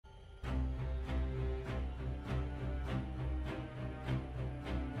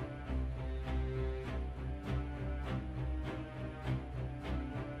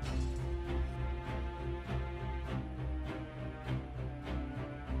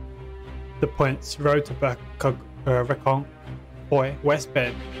the points. Road to Recon, Boy, West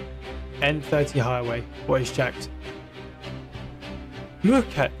Bend, N30 Highway, Boys Jacked.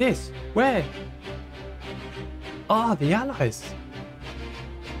 Look at this. Where are the allies?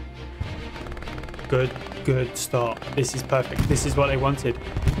 Good start. This is perfect. This is what they wanted.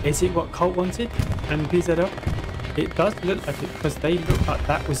 Is it what Colt wanted and PZL? It does look like it, because they look like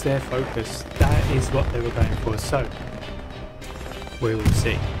that was their focus. That is what they were going for. So we will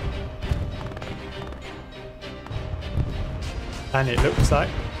see. And it looks like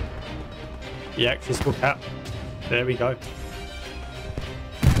the Axis will cap. There we go.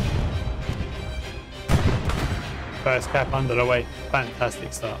 First cap under the way.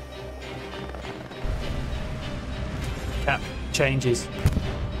 Fantastic start. Cap changes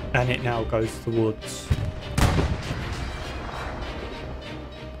and it now goes towards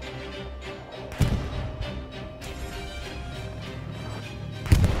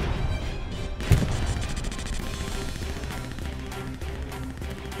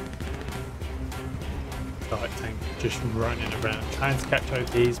dark tank, just running around trying to catch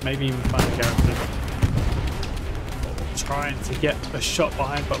OPs, maybe even find a Garrison. Trying to get a shot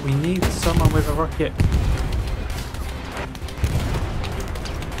behind, but we need someone with a rocket.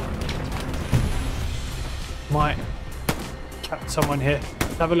 Might catch someone here.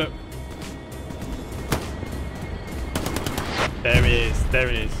 Let's have a look. There he is. There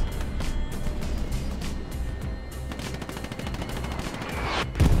he is.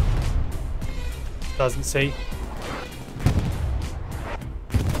 Doesn't see.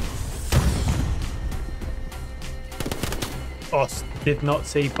 Os did not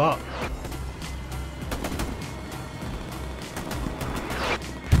see, but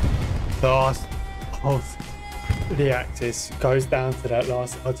the last of the Axis goes down to that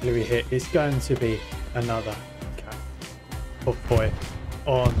last artillery hit. It's going to be another cap of Foy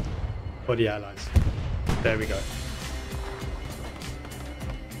on for the Allies. There we go.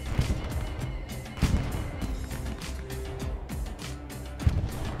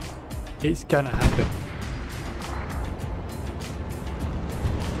 It's gonna happen.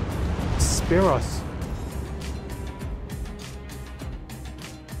 Spiros.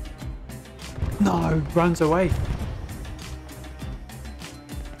 No, runs away.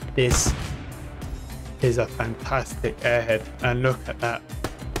 This is a fantastic airhead, and look at that.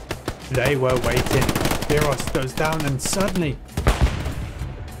 They were waiting. Spiros goes down and suddenly,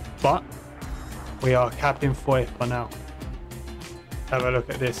 but we are capping Foy for now. Have a look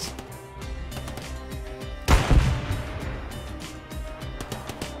at this.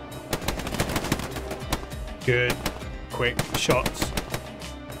 Good, quick shots.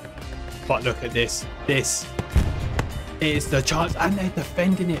 But look at this. This is the chance, and they're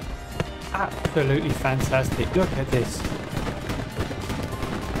defending it. Absolutely fantastic. Look at this.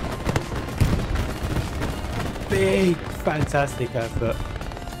 Big, fantastic effort.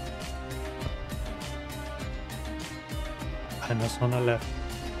 And that's on the left.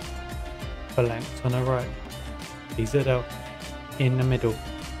 FLX on the right. ECL in the middle.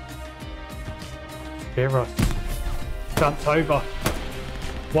 Spiros jumps over.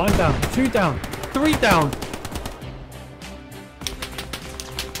 1 down, 2 down, 3 down.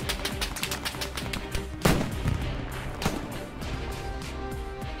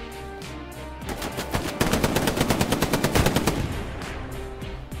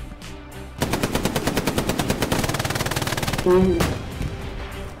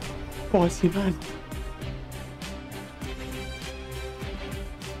 Bossy man.